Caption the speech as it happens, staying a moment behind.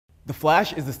The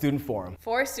Flash is the student forum.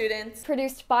 For students.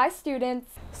 Produced by students.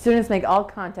 Students make all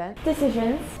content.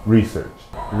 Decisions. Research.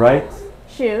 Write.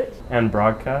 Shoot. And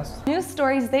broadcast. News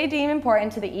stories they deem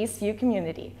important to the Eastview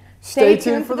community. Stay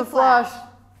tuned for The Flash.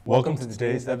 Welcome to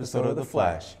today's episode of The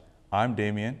Flash. I'm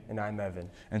Damien. And I'm Evan.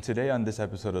 And today on this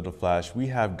episode of The Flash, we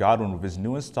have Godwin with his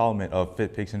new installment of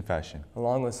Fit Pics in Fashion.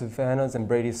 Along with Savannah's and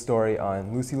Brady's story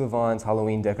on Lucy LeVon's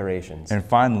Halloween decorations. And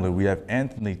finally, we have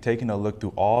Anthony taking a look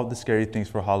through all of the scary things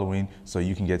for Halloween so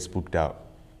you can get spooked out.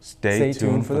 Stay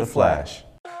tuned for The Flash.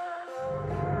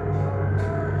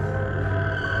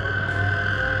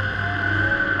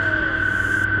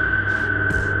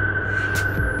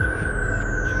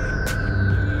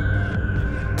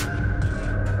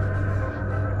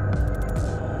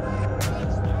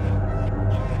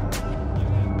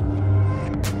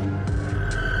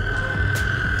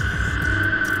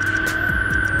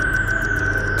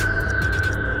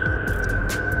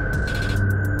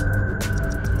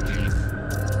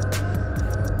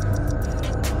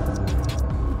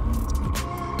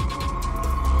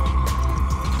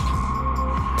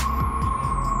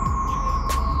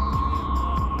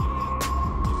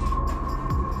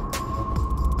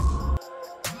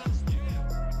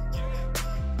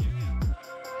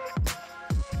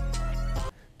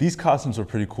 These costumes are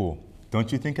pretty cool,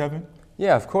 don't you think, Evan?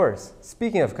 Yeah, of course.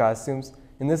 Speaking of costumes,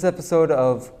 in this episode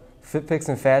of Fit Pics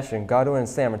in Fashion, Godwin and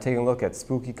Sam are taking a look at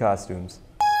spooky costumes.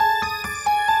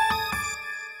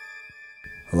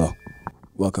 Hello.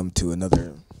 Welcome to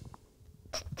another...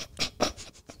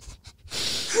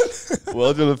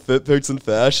 Welcome to Fit Pics in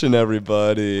Fashion,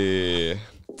 everybody.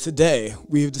 Today,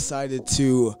 we've decided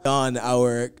to don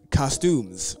our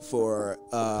costumes for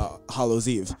Hallows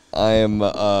Eve. I am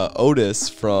Otis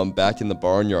from Back in the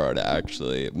Barnyard,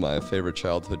 actually, my favorite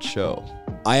childhood show.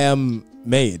 I am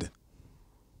Maid.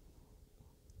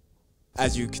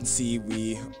 As you can see,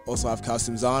 we also have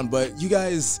costumes on, but you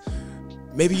guys,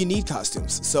 maybe you need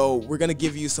costumes. So we're going to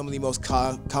give you some of the most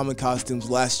common costumes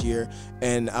last year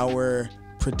and our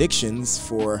predictions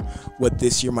for what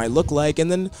this year might look like,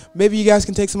 and then maybe you guys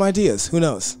can take some ideas. Who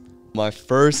knows? My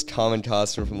first common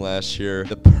costume from last year,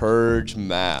 the Purge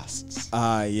masks.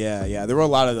 Yeah. There were a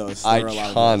lot of those.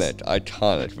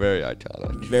 Iconic, very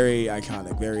iconic. Very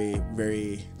iconic,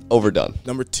 very... Overdone.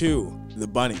 Number 2, the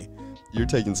bunny. You're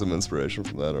taking some inspiration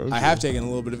from that, aren't you? I have taken a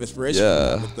little bit of inspiration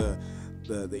from that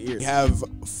with the ears. We have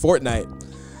Fortnite.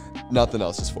 Nothing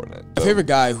else, just Fortnite. My favorite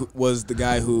guy was the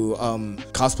guy who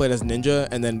cosplayed as Ninja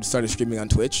and then started streaming on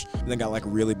Twitch and then got like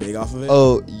really big off of it.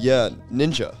 Oh, yeah,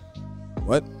 Ninja.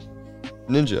 What?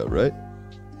 Ninja, right?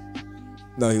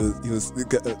 No, he was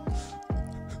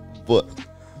What?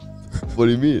 What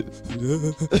do you mean?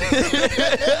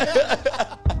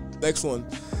 Next one.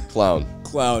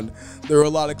 Clown. There were a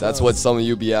lot of clowns. That's what some of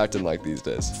you be acting like these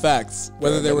days. Facts.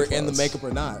 Whether they were in the makeup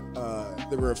or not,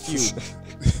 there were a few.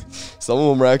 Some of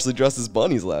them were actually dressed as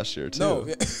bunnies last year, too. No.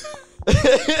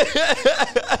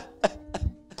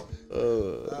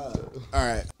 All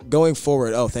right. Going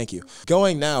forward, thank you.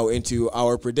 Going now into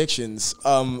our predictions.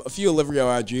 A few Olivia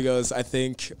Rodrigos, I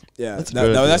think. Yeah,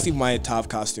 that's even my top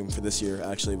costume for this year.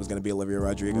 Actually, was gonna be Olivia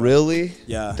Rodrigo. Really?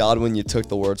 Yeah. Godwin, you took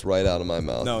the words right out of my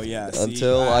mouth. No, yeah.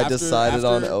 Until I decided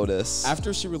on Otis.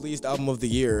 After she released Album of the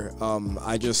Year,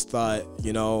 I just thought,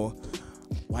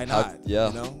 why not?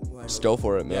 Just go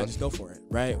for it, man. Yeah, just go for it,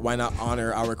 right? Why not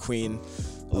honor our queen,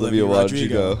 Olivia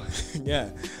Rodrigo?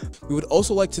 Yeah. We would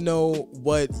also like to know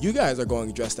what you guys are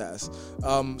going dressed as.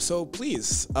 So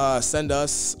please send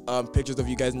us pictures of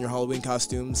you guys in your Halloween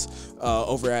costumes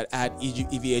over at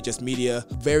EVHS Media.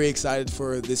 Very excited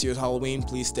for this year's Halloween.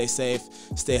 Please stay safe,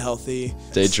 stay healthy.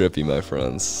 Stay drippy, my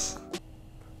friends.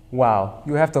 Wow,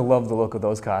 you have to love the look of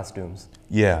those costumes.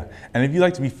 Yeah, and if you'd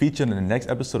like to be featured in the next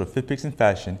episode of Fit Pics in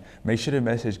Fashion, make sure to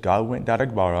message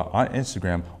Godwin.Agbara on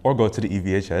Instagram or go to the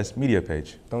EVHS media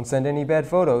page. Don't send any bad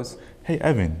photos. Hey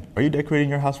Evan, are you decorating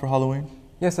your house for Halloween?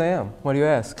 Yes, I am. Why do you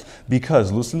ask?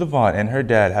 Because Lucy LeVon and her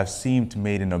dad have seemed to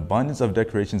made an abundance of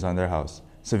decorations on their house.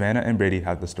 Savannah and Brady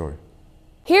have the story.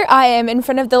 Here I am in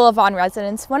front of the LeVon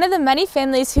residence, one of the many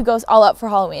families who goes all out for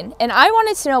Halloween, and I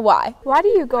wanted to know why. Why do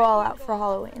you go all out for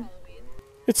Halloween?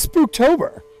 It's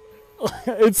Spooktober.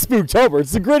 It's Spooktober.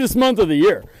 It's the greatest month of the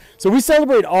year. So we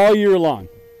celebrate all year long.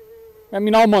 I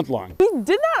mean, all month long. We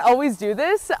did not always do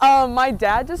this. My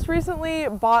dad just recently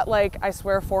bought, I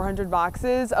swear, 400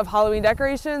 boxes of Halloween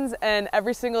decorations, and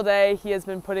every single day he has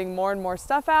been putting more and more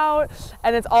stuff out,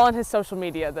 and it's all on his social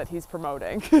media that he's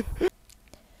promoting.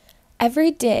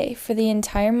 Every day for the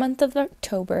entire month of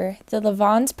October, the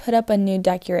LeVons put up a new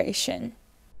decoration.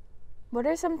 What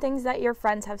are some things that your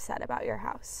friends have said about your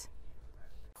house?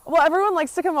 Well, everyone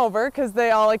likes to come over because they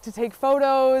all like to take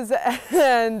photos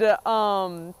and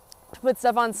put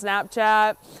stuff on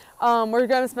Snapchat. We're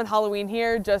going to spend Halloween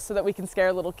here just so that we can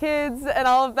scare little kids and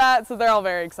all of that, so they're all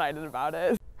very excited about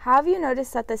it. Have you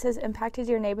noticed that this has impacted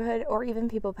your neighborhood or even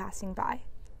people passing by?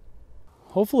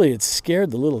 Hopefully it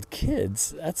scared the little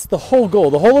kids. That's the whole goal.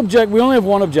 The whole object, we only have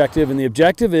one objective, and the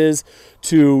objective is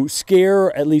to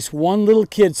scare at least one little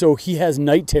kid so he has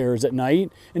night terrors at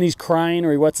night and he's crying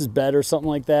or he wets his bed or something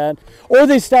like that. Or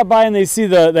they stop by and they see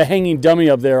the hanging dummy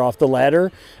up there off the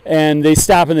ladder and they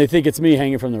stop and they think it's me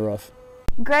hanging from the roof.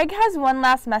 Greg has one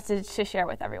last message to share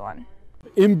with everyone.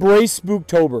 Embrace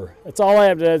Spooktober. That's all I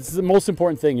have. That's the most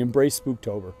important thing. Embrace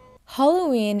Spooktober.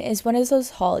 Halloween is one of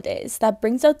those holidays that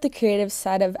brings out the creative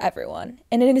side of everyone,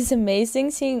 and it is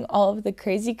amazing seeing all of the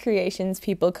crazy creations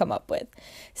people come up with.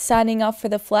 Signing off for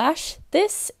The Flash,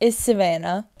 this is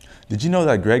Savannah. Did you know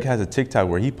that Greg has a TikTok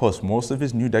where he posts most of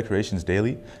his new decorations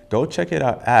daily? Go check it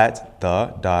out at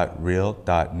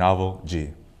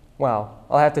the.real.novelg. Wow,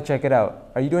 I'll have to check it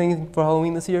out. Are you doing anything for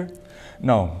Halloween this year?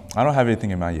 No, I don't have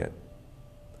anything in mind yet.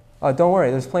 Don't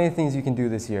worry, there's plenty of things you can do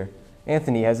this year.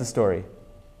 Anthony has a story.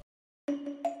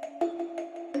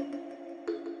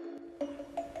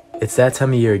 It's that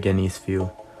time of year again,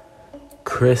 Eastview.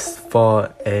 Crisp fall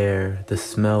air, the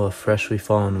smell of freshly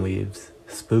fallen leaves.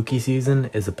 Spooky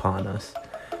season is upon us.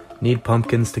 Need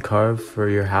pumpkins to carve for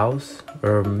your house?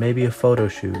 Or maybe a photo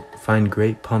shoot? Find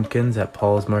great pumpkins at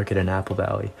Paul's Market in Apple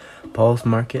Valley. Paul's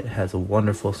Market has a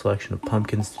wonderful selection of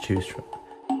pumpkins to choose from.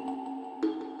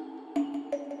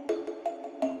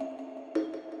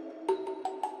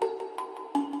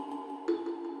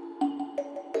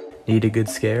 Need a good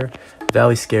scare?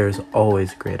 Valley Scare is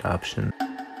always a great option.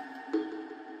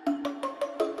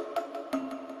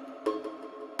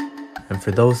 And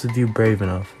for those of you brave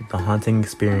enough, the haunting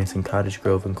experience in Cottage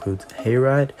Grove includes a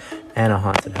hayride and a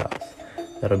haunted house.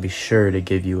 That'll be sure to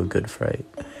give you a good fright.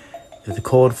 If the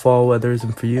cold fall weather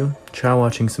isn't for you, try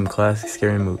watching some classic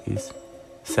scary movies.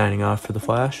 Signing off for The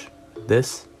Flash,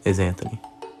 this is Anthony.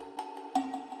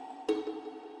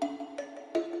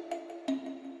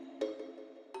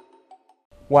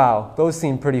 Wow, those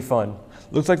seem pretty fun.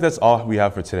 Looks like that's all we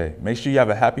have for today. Make sure you have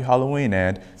a happy Halloween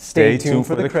and stay tuned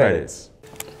for the credits.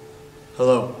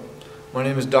 Hello, my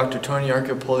name is Dr. Tony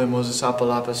Arcapolio Moses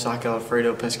Apalapa Saca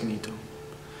Alfredo Pescanito.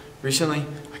 Recently,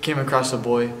 I came across a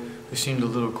boy who seemed a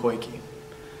little quaky.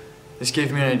 This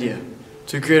gave me an idea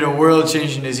to create a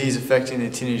world-changing disease affecting the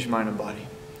teenage mind and body.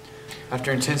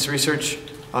 After intense research,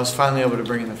 I was finally able to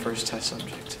bring in the first test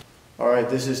subject. Alright,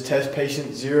 this is test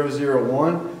patient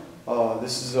 001.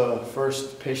 This is the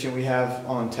first patient we have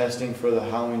on testing for the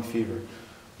Halloween fever.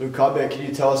 Luke Cobbeck, can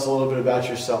you tell us a little bit about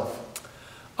yourself?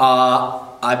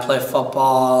 I play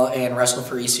football and wrestle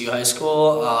for Eastview High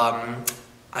School.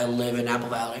 I live in Apple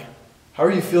Valley. How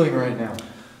are you feeling right now?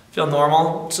 Feel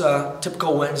normal. It's a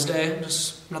typical Wednesday.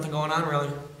 Just nothing going on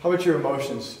really. How about your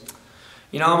emotions?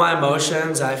 You know, my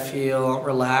emotions, I feel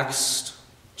relaxed,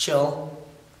 chill.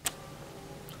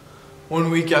 1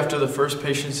 week after the first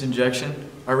patient's injection,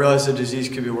 I realized the disease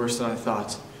could be worse than I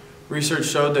thought. Research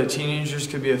showed that teenagers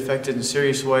could be affected in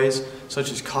serious ways,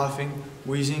 such as coughing,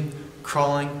 wheezing,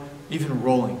 crawling, even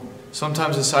rolling.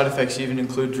 Sometimes the side effects even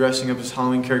include dressing up as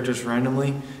Halloween characters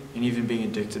randomly and even being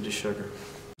addicted to sugar.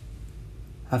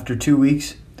 After 2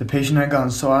 weeks, the patient had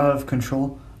gotten so out of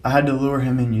control, I had to lure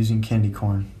him in using candy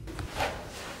corn.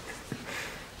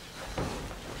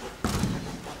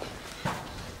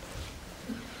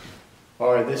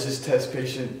 Alright, this is test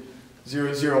patient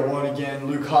 001 again,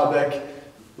 Luke Hobbeck.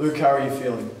 Luke, how are you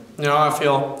feeling? You know, I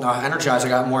feel energized. I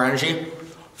got more energy.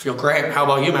 Feel great. How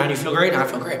about you, man? You feel great? I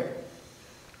feel great.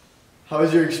 How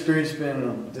has your experience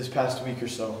been this past week or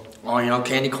so? Oh, you know,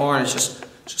 candy corn is just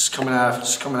coming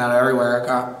out everywhere.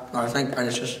 I think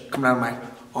it's just coming out of my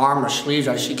arm or sleeves.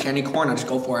 I see candy corn, I just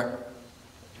go for it.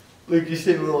 Luke, you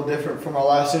seem a little different from our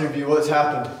last interview. What's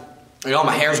happened? You know,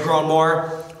 my hair's growing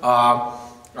more.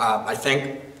 I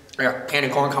think I got candy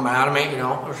corn coming out of me. You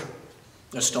know,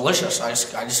 it's delicious. I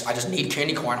just need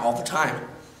candy corn all the time.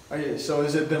 So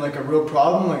has it been like a real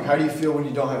problem? Like, how do you feel when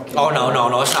you don't have candy corn? Oh,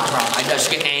 no, it's not a problem. I just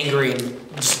get angry and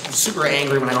just super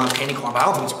angry when I don't have candy corn, but I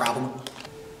don't think it's a problem.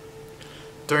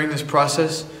 During this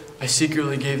process, I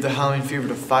secretly gave the Halloween fever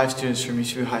to 5 students from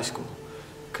Eastview High School.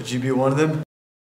 Could you be one of them?